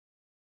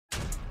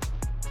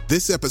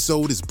This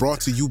episode is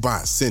brought to you by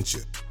Essentia.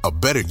 A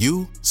better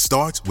you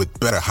starts with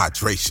better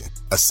hydration.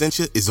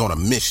 Essentia is on a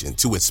mission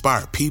to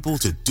inspire people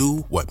to do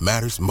what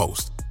matters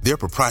most. Their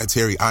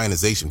proprietary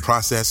ionization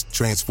process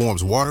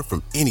transforms water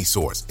from any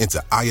source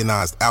into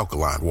ionized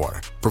alkaline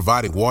water,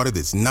 providing water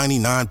that's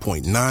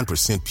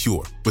 99.9%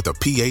 pure with a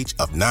pH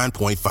of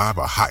 9.5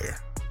 or higher.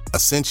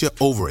 Essentia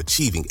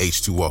overachieving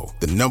H2O,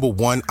 the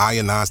 #1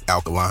 ionized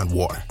alkaline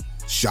water.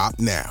 Shop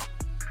now.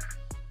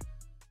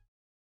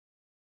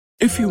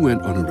 If you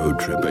went on a road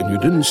trip and you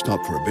didn't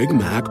stop for a Big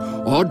Mac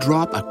or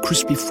drop a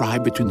crispy fry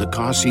between the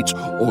car seats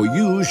or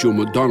use your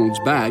McDonald's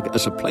bag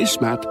as a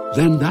placemat,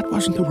 then that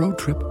wasn't a road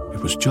trip.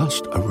 It was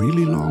just a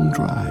really long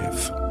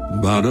drive.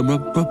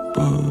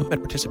 Ba-da-ba-ba-ba. At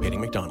participating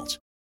McDonald's.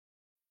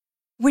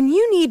 When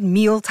you need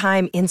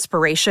mealtime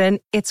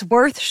inspiration, it's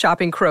worth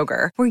shopping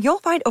Kroger, where you'll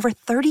find over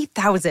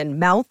 30,000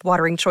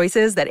 mouth-watering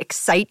choices that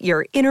excite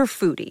your inner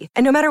foodie.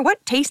 And no matter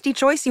what tasty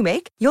choice you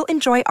make, you'll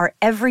enjoy our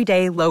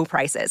everyday low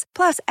prices,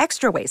 plus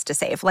extra ways to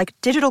save, like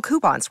digital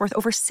coupons worth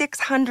over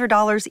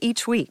 $600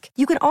 each week.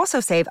 You can also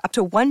save up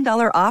to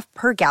 $1 off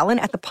per gallon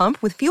at the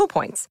pump with fuel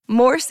points.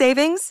 More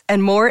savings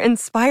and more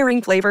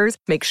inspiring flavors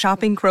make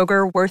shopping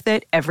Kroger worth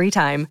it every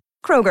time.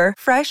 Kroger,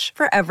 fresh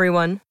for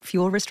everyone.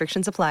 Fuel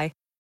restrictions apply.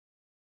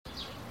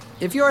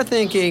 If you're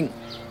thinking,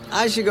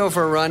 I should go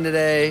for a run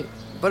today,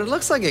 but it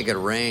looks like it could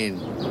rain,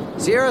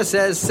 Sierra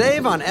says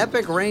save on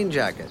epic rain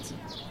jackets.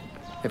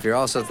 If you're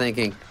also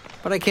thinking,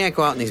 but I can't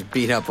go out in these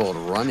beat-up old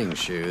running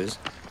shoes,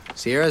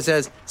 Sierra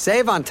says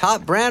save on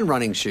top brand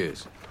running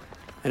shoes.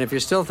 And if you're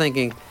still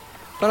thinking,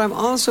 but I'm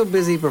also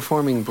busy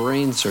performing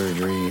brain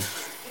surgery,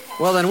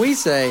 well then we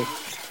say,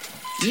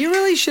 you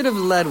really should have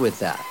led with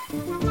that.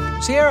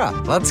 Sierra,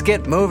 let's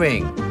get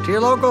moving to your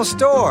local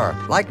store,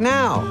 like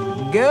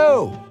now.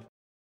 Go!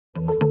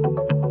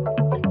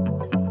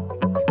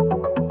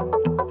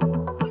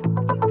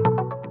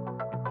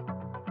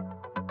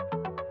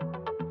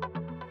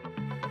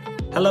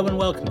 Hello and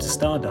welcome to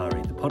Star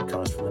Diary, the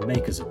podcast from the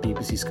makers of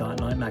BBC Sky at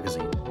Night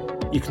magazine.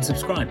 You can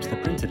subscribe to the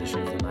print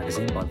edition of the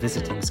magazine by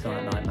visiting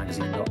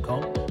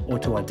skyatnightmagazine.com or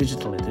to our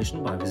digital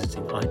edition by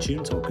visiting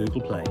iTunes or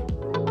Google Play.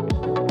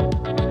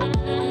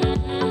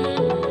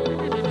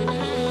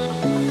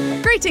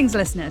 Greetings,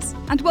 listeners,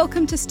 and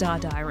welcome to Star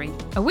Diary,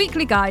 a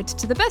weekly guide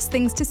to the best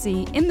things to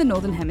see in the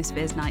Northern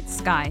Hemisphere's night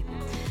sky.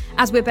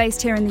 As we're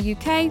based here in the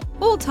UK,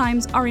 all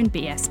times are in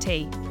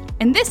BST.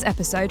 In this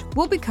episode,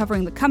 we'll be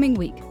covering the coming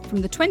week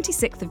from the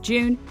 26th of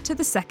June to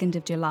the 2nd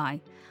of July.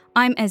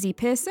 I'm Ezzy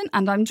Pearson,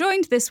 and I'm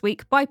joined this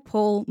week by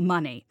Paul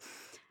Money.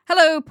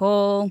 Hello,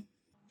 Paul.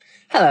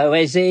 Hello,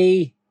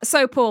 Ezzy.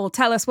 So, Paul,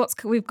 tell us what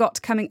we've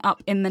got coming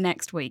up in the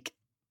next week.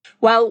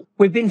 Well,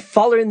 we've been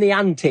following the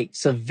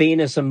antics of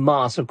Venus and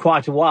Mars for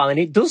quite a while, and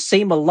it does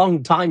seem a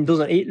long time,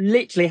 doesn't it? It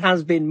literally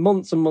has been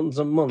months and months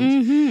and months.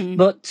 Mm-hmm.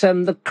 But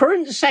the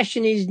current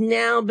session is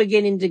now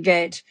beginning to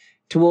get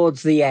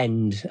towards the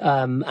end,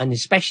 and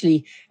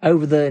especially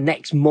over the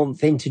next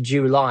month into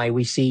July,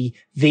 we see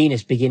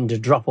Venus begin to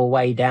drop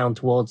away down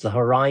towards the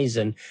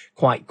horizon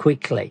quite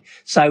quickly.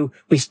 So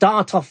we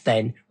start off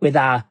then with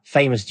our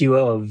famous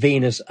duo of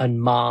Venus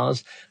and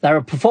Mars. They're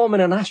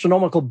performing an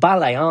astronomical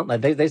ballet, aren't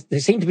they? They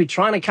seem to be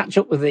trying to catch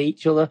up with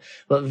each other,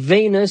 but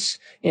Venus,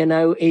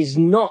 is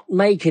not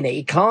making it.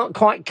 It can't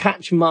quite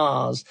catch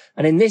Mars.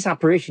 And in this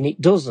apparition,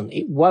 it doesn't.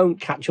 It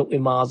won't catch up with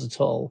Mars at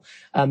all.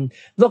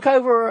 Look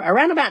over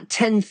around about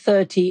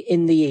 10:30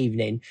 in the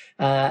evening.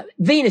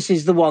 Venus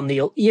is the one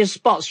that you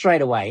spot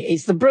straight away.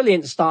 It's the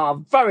brilliant star,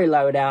 very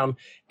low down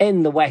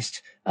in the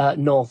west,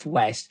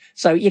 northwest.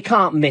 So you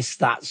can't miss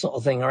that sort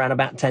of thing around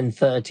about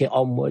 10:30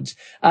 onwards.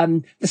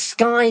 The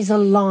skies are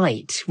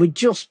light. We're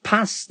just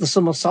past the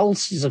summer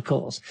solstice, of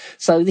course.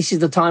 So this is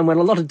the time when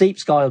a lot of deep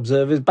sky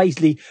observers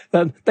basically,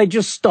 they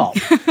just stop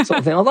sort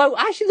of thing. Although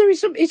actually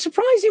it's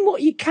surprising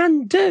what you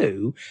can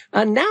do.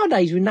 And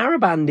nowadays with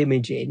narrowband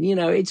imaging,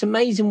 it's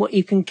amazing what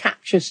you can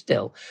capture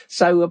still.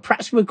 So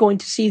perhaps we're going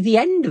to see the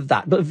end of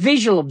that. But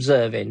visual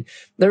observing,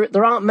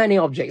 there aren't many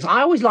objects.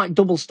 I always like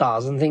double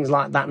stars and things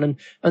like that, and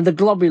the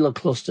globular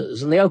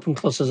clusters, and the open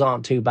clusters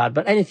aren't too bad,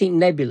 but anything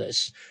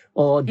nebulous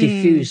or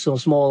diffuse or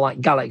small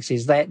like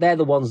galaxies, they're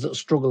the ones that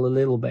struggle a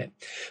little bit.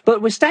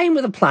 But we're staying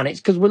with the planets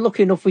because we're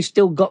lucky enough we've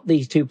still got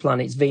these two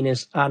planets,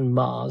 Venus and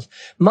Mars.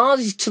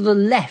 Mars is to the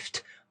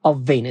left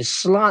of Venus,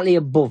 slightly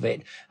above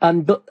it,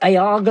 but they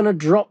are going to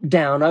drop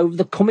down over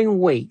the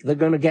coming week. They're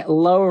going to get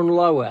lower and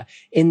lower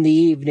in the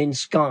evening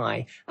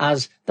sky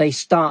as they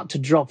start to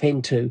drop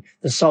into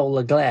the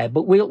solar glare.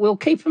 But we'll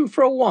keep them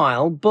for a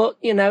while. But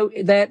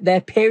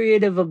their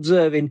period of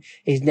observing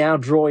is now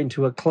drawing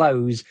to a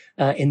close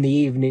in the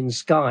evening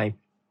sky.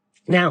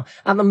 Now,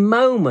 at the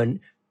moment,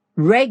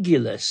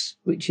 Regulus,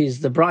 which is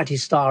the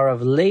brightest star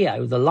of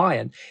Leo, the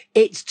lion,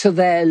 it's to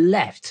their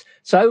left.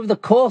 So over the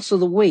course of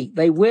the week,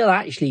 they will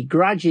actually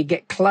gradually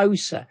get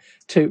closer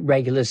to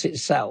Regulus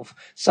itself.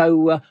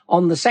 So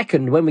on the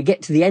 2nd, when we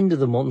get to the end of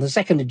the month, the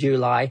 2nd of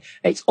July,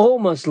 it's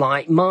almost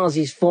like Mars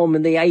is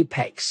forming the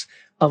apex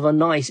of a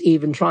nice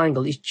even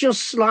triangle. It's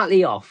just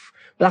slightly off,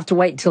 We'll have to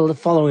wait till the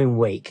following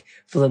week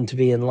for them to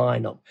be in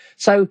lineup.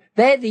 So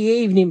they're the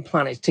evening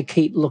planets to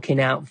keep looking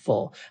out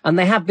for. And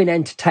they have been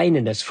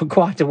entertaining us for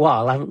quite a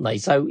while, haven't they?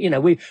 So,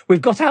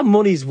 we've got our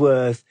money's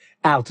worth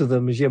out of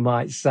them, as you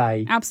might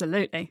say.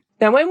 Absolutely.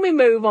 Now, when we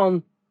move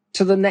on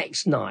to the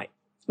next night,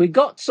 we've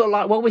got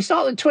we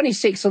start the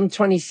 26th and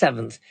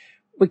 27th.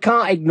 We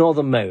can't ignore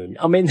the moon.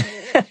 I mean,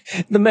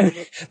 the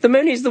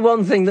moon is the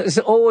one thing that's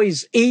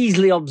always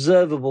easily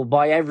observable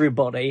by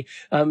everybody.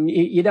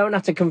 You don't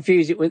have to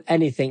confuse it with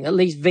anything. At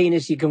least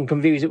Venus, you can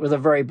confuse it with a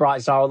very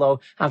bright star,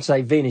 although I have to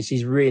say Venus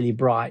is really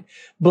bright.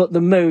 But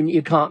the moon,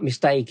 you can't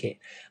mistake it.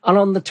 And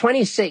on the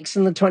 26th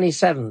and the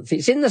 27th,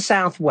 it's in the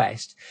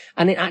southwest,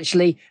 and it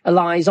actually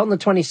lies on the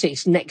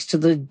 26th next to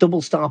the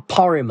double star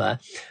Porrima.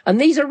 And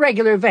these are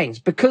regular events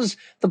because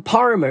the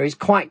Porrima is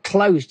quite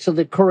close to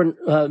the current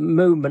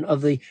movement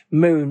of the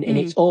moon in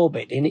its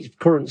orbit, in its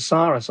current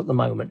Saros at the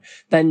moment.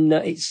 Then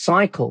its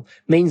cycle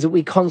means that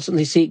we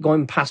constantly see it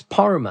going past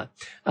Porrima.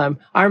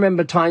 I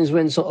remember times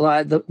when sort of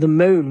like the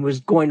moon was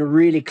going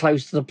really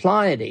close to the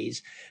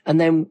Pleiades, and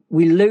then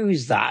we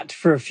lose that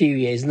for a few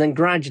years, and then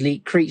gradually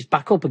it creeps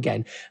back up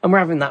again. And we're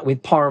having that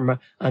with Porrima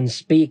and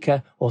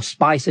Spica, or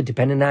Spicer,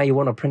 depending on how you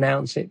want to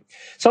pronounce it.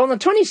 So on the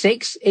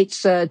 26th,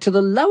 it's to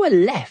the lower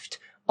left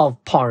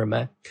of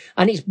Porrima,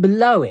 and it's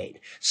below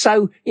it.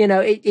 So,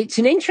 it's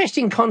an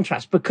interesting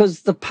contrast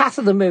because the path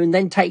of the moon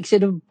then takes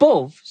it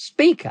above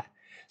Spica.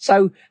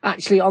 So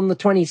actually on the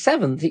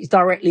 27th, it's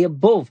directly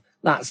above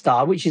that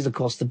star, which is, of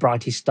course, the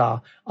brightest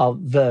star of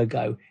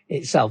Virgo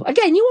itself.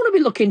 Again, you want to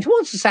be looking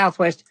towards the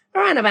southwest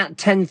around about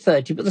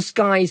 10:30, but the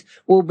skies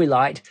will be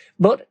light.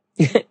 But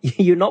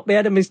you'll not be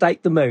able to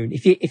mistake the moon.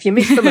 If you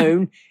miss the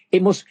moon,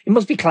 it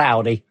must be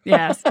cloudy.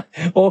 Yes.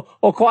 or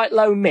quite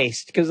low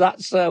mist, because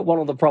that's one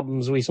of the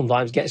problems we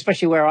sometimes get,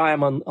 especially where I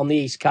am on the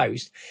East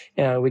Coast.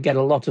 We get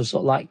a lot of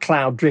sort of like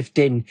cloud drift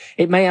in.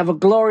 It may have a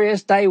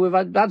glorious day. We've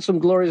had some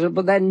glorious,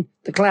 but then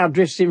the cloud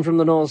drifts in from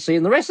the North Sea,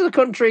 and the rest of the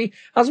country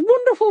has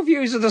wonderful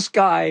views of the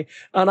sky.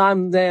 And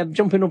I'm there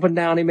jumping up and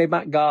down in my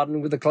back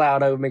garden with the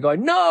cloud over me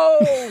going, no,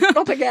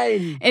 not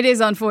again. It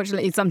is,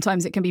 unfortunately,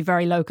 sometimes it can be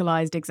very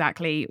localized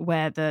exactly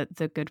where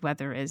the good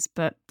weather is.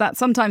 But that's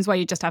sometimes where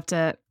you just have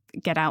to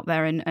get out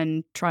there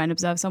and try and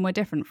observe somewhere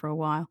different for a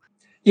while.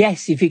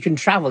 Yes, if you can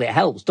travel, it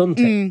helps, doesn't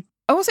it?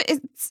 Also,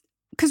 it's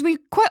because we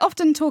quite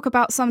often talk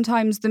about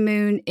sometimes the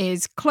moon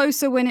is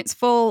closer when it's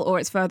full or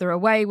it's further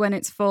away when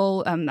it's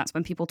full. That's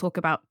when people talk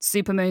about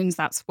supermoons.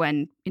 That's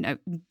when,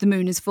 the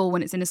moon is full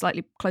when it's in a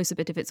slightly closer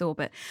bit of its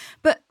orbit.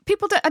 But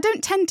I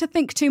don't tend to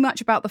think too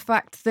much about the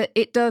fact that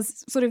it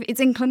does sort of, its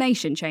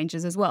inclination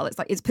changes as well. It's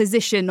like its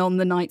position on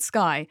the night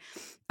sky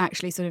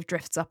actually sort of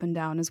drifts up and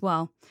down as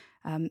well.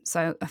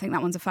 So I think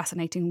that one's a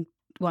fascinating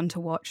one to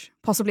watch,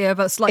 possibly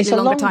over slightly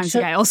longer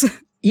timescales.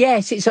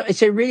 Yes,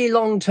 it's a really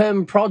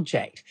long-term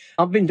project.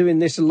 I've been doing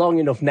this long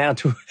enough now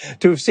to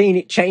have seen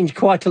it change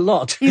quite a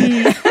lot.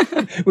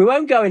 We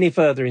won't go any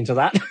further into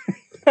that.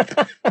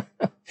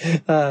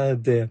 Oh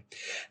dear.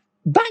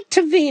 Back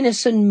to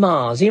Venus and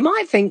Mars. You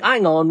might think,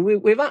 hang on,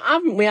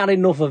 haven't we had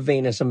enough of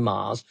Venus and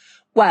Mars?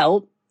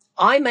 Well,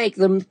 I make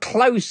them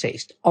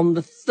closest on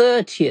the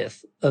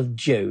 30th of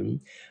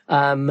June,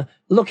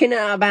 looking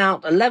at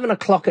about 11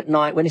 o'clock at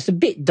night when it's a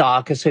bit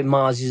darker, so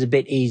Mars is a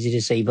bit easy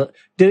to see, but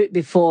do it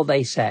before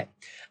they set.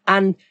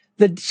 And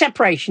the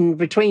separation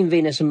between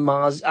Venus and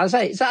Mars, as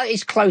I say,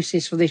 it's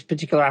closest for this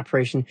particular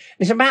apparition.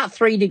 It's about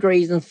 3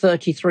 degrees and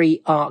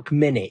 33 arc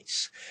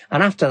minutes.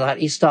 And after that,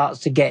 it starts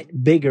to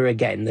get bigger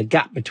again, the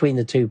gap between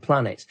the two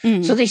planets.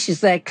 So this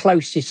is their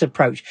closest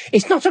approach.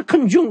 It's not a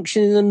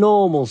conjunction in the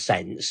normal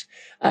sense.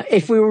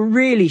 If we were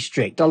really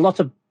strict, a lot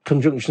of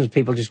conjunctions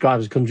people describe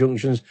as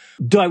conjunctions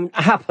don't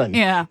happen.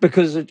 Yeah.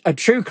 Because a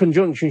true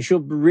conjunction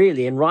should be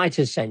really in right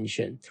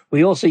ascension.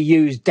 We also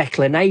use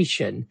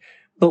declination,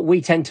 but we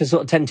tend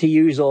to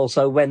use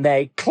also when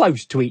they're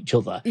close to each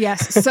other.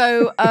 Yes.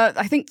 So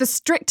I think the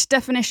strict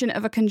definition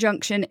of a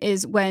conjunction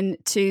is when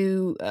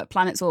two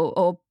planets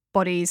or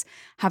bodies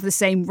have the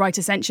same right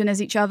ascension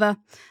as each other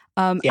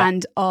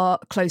and are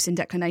close in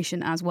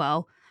declination as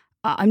well.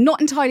 I'm not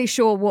entirely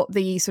sure what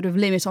the sort of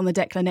limit on the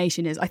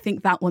declination is. I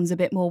think that one's a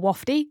bit more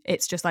wafty.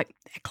 It's just like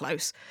they're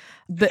close,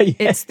 but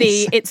Yes.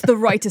 it's the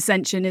right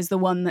ascension is the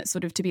one that's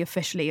sort of to be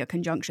officially a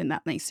conjunction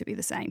that needs to be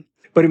the same.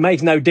 But it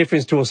makes no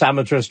difference to us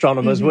amateur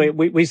astronomers.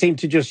 We seem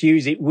to just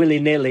use it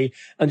willy-nilly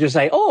and just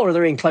say, oh,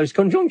 they're in close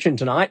conjunction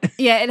tonight.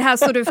 Yeah, it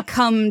has sort of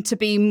come to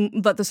be,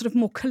 but the sort of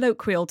more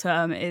colloquial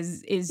term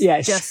is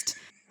Yes. just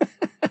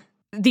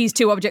these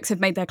two objects have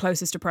made their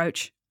closest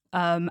approach,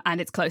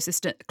 and it's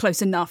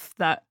close enough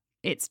that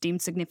it's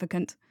deemed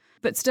significant.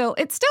 But it's still,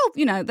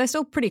 they're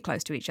still pretty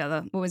close to each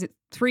other. What was it,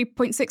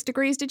 3.6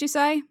 degrees, did you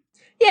say?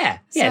 Yeah,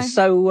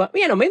 so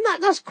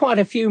that's quite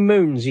a few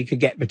moons you could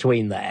get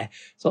between there,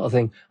 sort of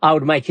thing. I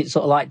would make it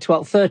sort of like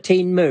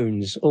 13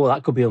 moons. Oh,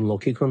 that could be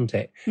unlucky, couldn't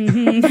it?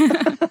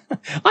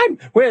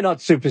 We're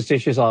not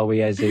superstitious, are we,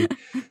 Ezzy?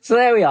 So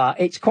there we are.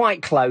 It's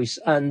quite close.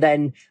 And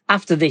then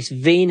after this,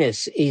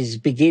 Venus is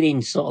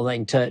beginning sort of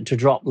then to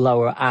drop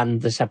lower,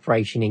 and the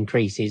separation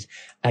increases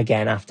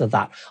again after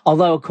that.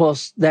 Although, of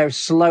course, they're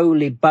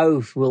slowly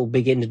both will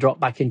begin to drop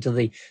back into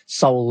the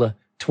solar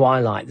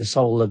twilight, the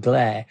solar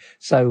glare.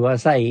 So I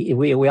say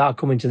we are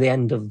coming to the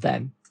end of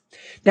them.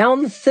 Now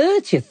on the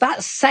 30th,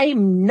 that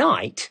same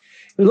night,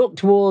 we look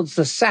towards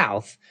the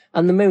south,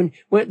 and the moon,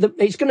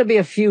 it's going to be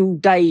a few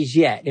days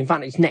yet. In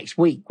fact, it's next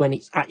week when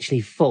it's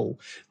actually full,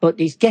 but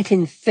it's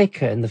getting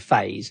thicker in the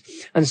phase.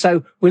 And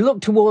so we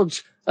look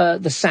towards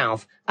the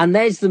south, and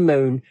there's the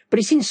moon, but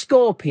it's in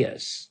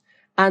Scorpius.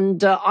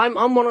 And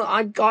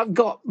I've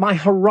got my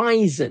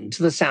horizon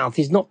to the south.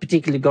 He's not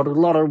particularly got a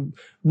lot of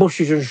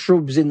bushes and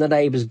shrubs in the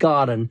neighbour's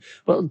garden.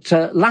 But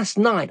last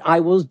night I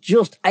was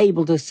just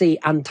able to see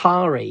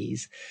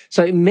Antares.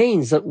 So it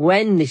means that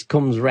when this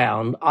comes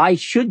round, I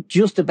should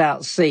just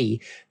about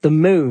see the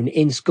moon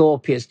in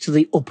Scorpius to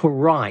the upper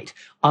right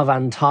of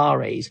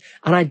Antares.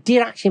 And I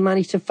did actually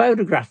manage to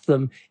photograph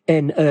them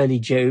in early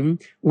June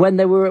when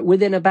they were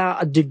within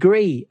about a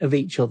degree of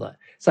each other.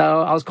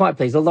 So I was quite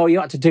pleased, although you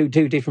had to do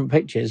two different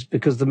pictures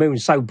because the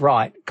moon's so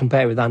bright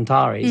compared with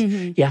Antares.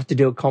 Mm-hmm. You have to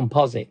do a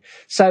composite.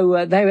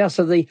 So there we are.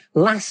 So the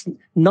last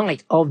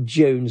night of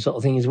June sort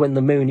of thing is when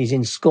the moon is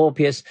in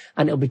Scorpius,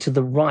 and it'll be to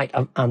the right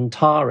of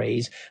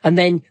Antares. And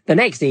then the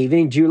next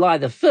evening, July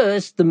the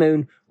 1st, the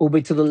moon will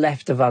be to the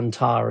left of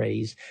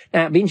Antares.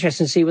 Now it'd be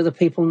interesting to see whether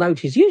people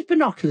notice. Use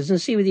binoculars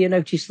and see whether you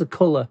notice the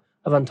colour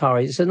of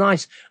Antares. It's a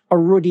nice, a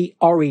ruddy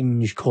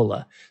orange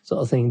colour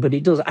sort of thing, but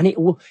it does, and it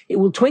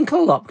will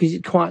twinkle a lot because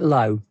it's quite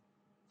low.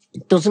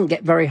 It doesn't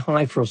get very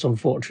high for us,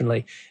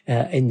 unfortunately,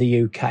 in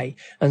the UK.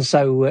 And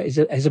so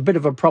it's a bit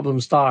of a problem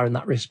star in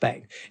that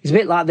respect. It's a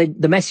bit like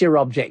the Messier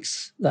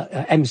objects,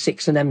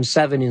 M6 and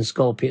M7 in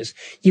Scorpius.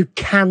 You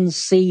can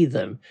see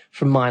them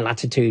from my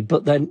latitude,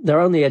 but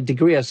they're only a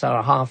degree or so,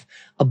 a half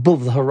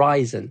above the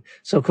horizon.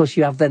 So, of course,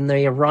 you have then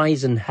the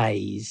horizon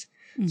haze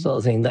sort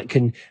of thing that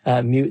can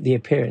mute the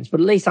appearance.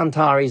 But at least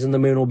Antares and the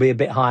moon will be a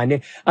bit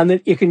higher.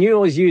 And you can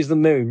always use the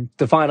moon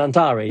to find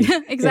Antares.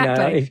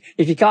 Exactly. You know,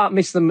 if you can't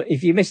miss them,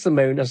 if you miss the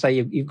moon, I say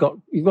you've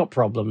got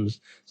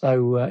problems.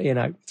 So,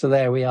 so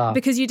there we are.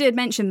 Because you did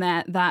mention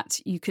there that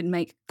you can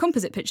make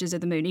composite pictures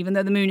of the moon, even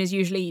though the moon is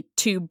usually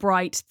too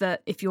bright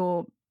that if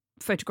you're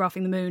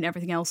photographing the moon,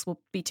 everything else will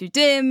be too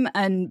dim,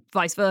 and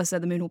vice versa.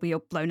 The moon will be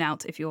blown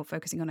out if you're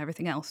focusing on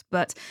everything else.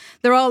 But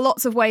there are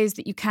lots of ways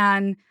that you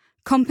can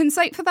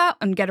compensate for that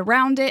and get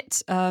around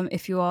it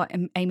if you are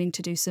aiming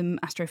to do some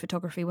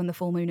astrophotography when the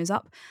full moon is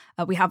up.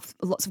 We have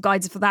lots of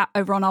guides for that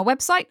over on our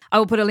website. I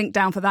will put a link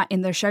down for that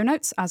in the show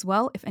notes as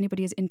well if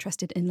anybody is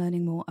interested in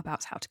learning more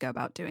about how to go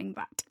about doing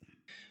that.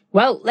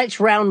 Well, let's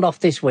round off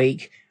this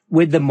week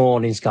with the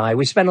morning sky.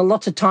 We spent a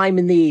lot of time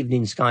in the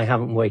evening sky,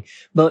 haven't we?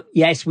 But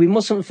yes, we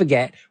mustn't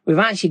forget, we've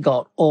actually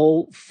got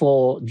all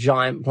 4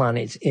 giant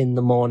planets in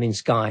the morning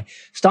sky.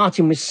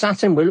 Starting with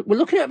Saturn, we're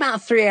looking at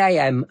about 3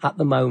 a.m. at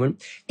the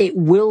moment. It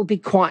will be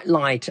quite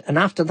light, and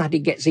after that it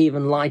gets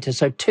even lighter,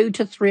 so 2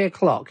 to 3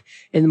 o'clock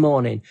in the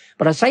morning.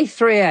 But I say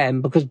 3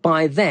 a.m. because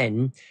by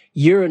then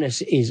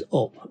Uranus is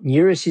up.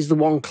 Uranus is the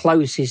one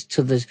closest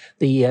to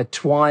the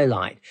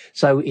twilight.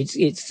 So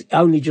it's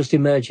only just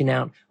emerging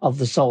out of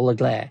the solar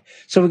glare.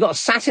 So we've got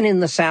Saturn in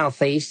the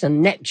southeast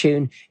and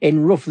Neptune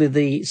in roughly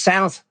the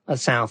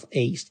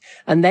southeast.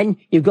 And then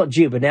you've got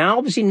Jupiter. Now,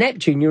 obviously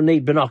Neptune, you'll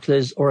need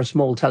binoculars or a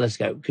small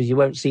telescope because you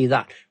won't see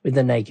that with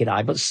the naked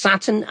eye. But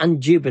Saturn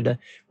and Jupiter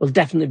will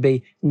definitely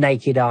be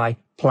naked eye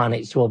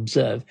planets to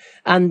observe.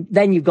 And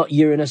then you've got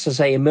Uranus, as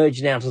I say,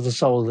 emerging out of the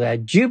solar glare.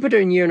 Jupiter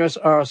and Uranus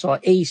are sort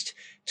of east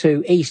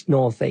to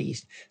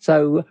east-northeast.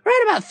 So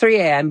around about 3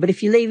 a.m., but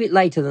if you leave it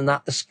later than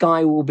that, the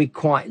sky will be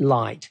quite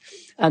light.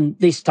 And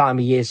this time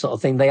of year sort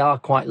of thing, they are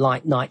quite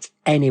light nights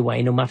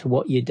anyway, no matter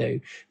what you do.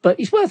 But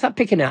it's worth that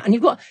picking out.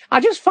 And I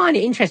just find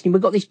it interesting,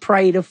 we've got this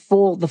parade of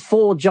the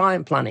 4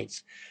 giant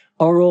planets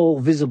are all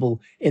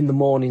visible in the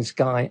morning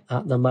sky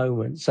at the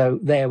moment. So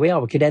there we are.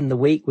 We could end the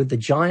week with the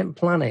giant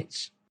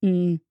planets.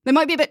 They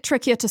might be a bit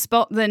trickier to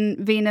spot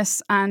than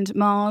Venus and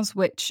Mars,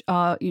 which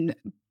are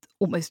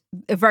almost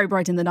very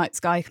bright in the night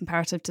sky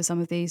comparative to some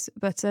of these.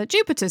 But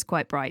Jupiter's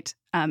quite bright,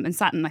 and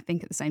Saturn, I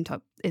think, at the same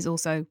time is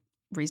also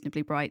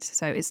reasonably bright.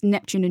 So it's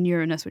Neptune and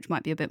Uranus, which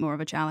might be a bit more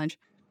of a challenge.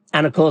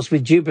 And of course,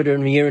 with Jupiter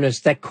and Uranus,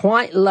 they're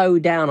quite low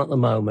down at the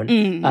moment.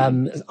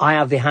 I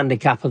have the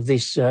handicap of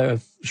this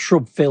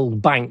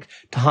shrub-filled bank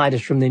to hide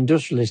us from the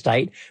industrial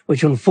estate,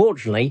 which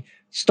unfortunately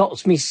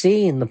stops me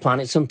seeing the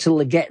planets until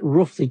they get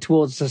roughly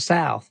towards the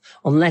south,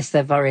 unless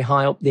they're very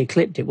high up the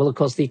ecliptic. Well, of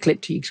course, the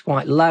ecliptic's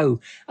quite low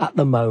at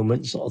the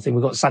moment, sort of thing.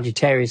 We've got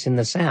Sagittarius in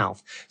the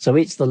south, so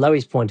it's the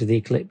lowest point of the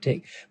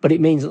ecliptic. But it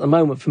means at the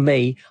moment for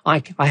me,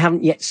 I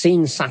haven't yet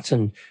seen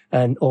Saturn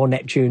or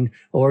Neptune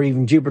or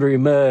even Jupiter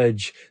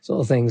emerge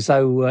sort of thing.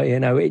 So,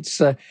 it's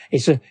a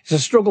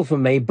struggle for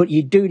me, but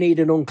you do need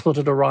an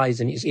uncluttered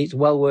horizon. It's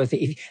well worth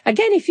it.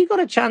 If you've got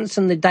a chance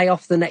and the day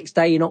off the next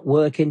day, you're not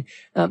working,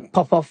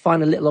 pop off,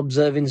 find a little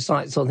observing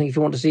site sort of thing if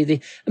you want to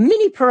see a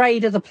mini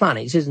parade of the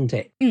planets, isn't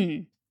it?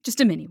 Just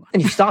a mini one.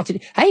 And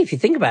if you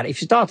think about it,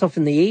 if you start off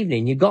in the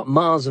evening, you've got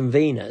Mars and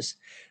Venus,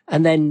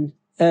 and then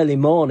early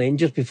morning,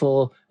 just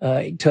before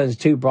it turns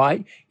too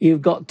bright,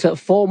 you've got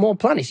 4 more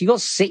planets. You've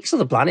got 6 of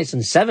the planets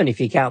and 7 if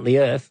you count the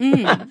Earth.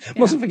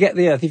 Mustn't forget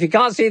the Earth. If you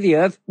can't see the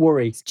Earth,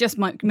 worry. It's just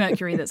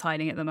Mercury that's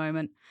hiding at the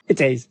moment.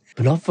 It is,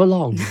 but not for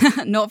long.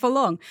 Not for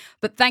long.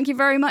 But thank you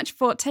very much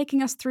for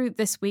taking us through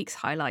this week's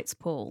highlights,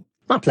 Paul.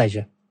 My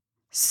pleasure.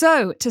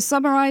 So, to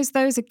summarise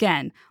those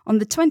again, on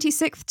the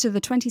 26th to the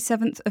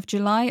 27th of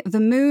July, the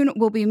moon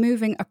will be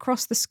moving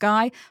across the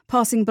sky,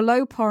 passing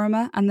below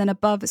Porrima and then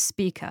above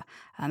Spica,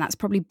 and that's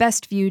probably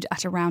best viewed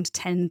at around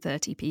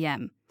 10:30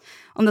 p.m.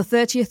 On the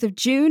 30th of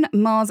June,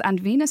 Mars and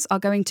Venus are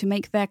going to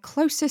make their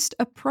closest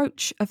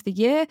approach of the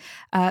year,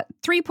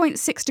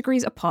 3.6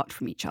 degrees apart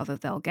from each other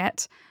they'll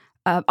get.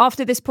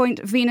 After this point,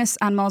 Venus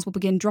and Mars will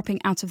begin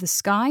dropping out of the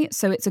sky,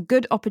 so it's a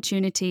good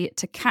opportunity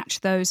to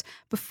catch those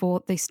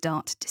before they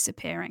start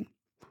disappearing.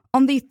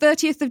 On the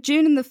 30th of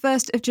June and the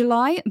 1st of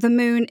July, the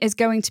moon is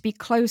going to be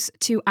close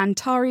to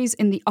Antares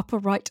in the upper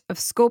right of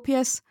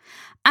Scorpius,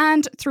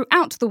 and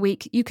throughout the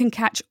week, you can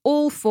catch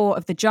all 4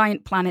 of the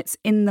giant planets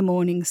in the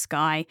morning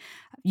sky.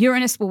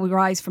 Uranus will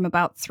rise from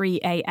about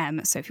 3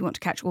 a.m, so if you want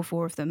to catch all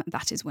 4 of them,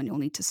 that is when you'll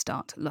need to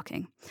start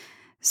looking.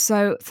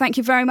 So thank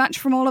you very much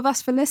from all of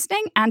us for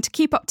listening, and to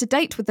keep up to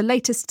date with the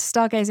latest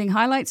stargazing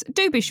highlights,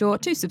 do be sure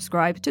to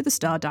subscribe to the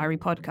Star Diary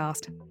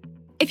podcast.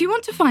 If you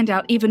want to find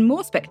out even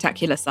more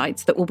spectacular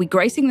sights that will be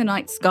gracing the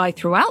night sky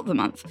throughout the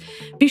month,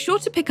 be sure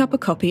to pick up a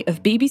copy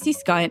of BBC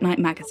Sky at Night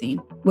magazine,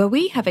 where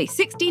we have a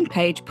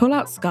 16-page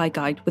pull-out sky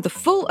guide with a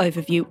full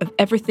overview of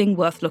everything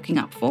worth looking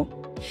up for.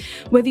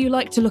 Whether you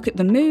like to look at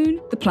the moon,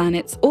 the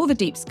planets, or the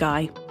deep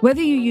sky,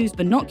 whether you use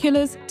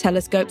binoculars,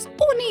 telescopes,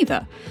 or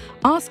neither,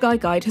 our Sky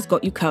Guide has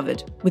got you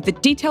covered, with the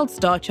detailed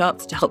star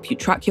charts to help you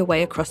track your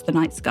way across the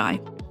night sky.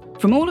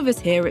 From all of us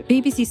here at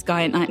BBC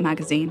Sky at Night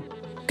magazine,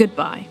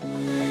 goodbye.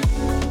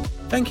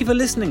 Thank you for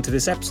listening to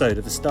this episode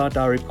of the Star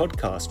Diary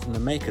podcast from the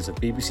makers of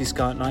BBC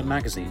Sky at Night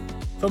magazine.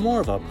 For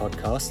more of our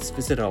podcasts,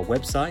 visit our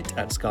website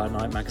at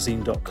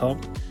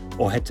skyatnightmagazine.com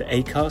or head to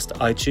Acast,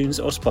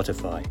 iTunes or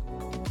Spotify.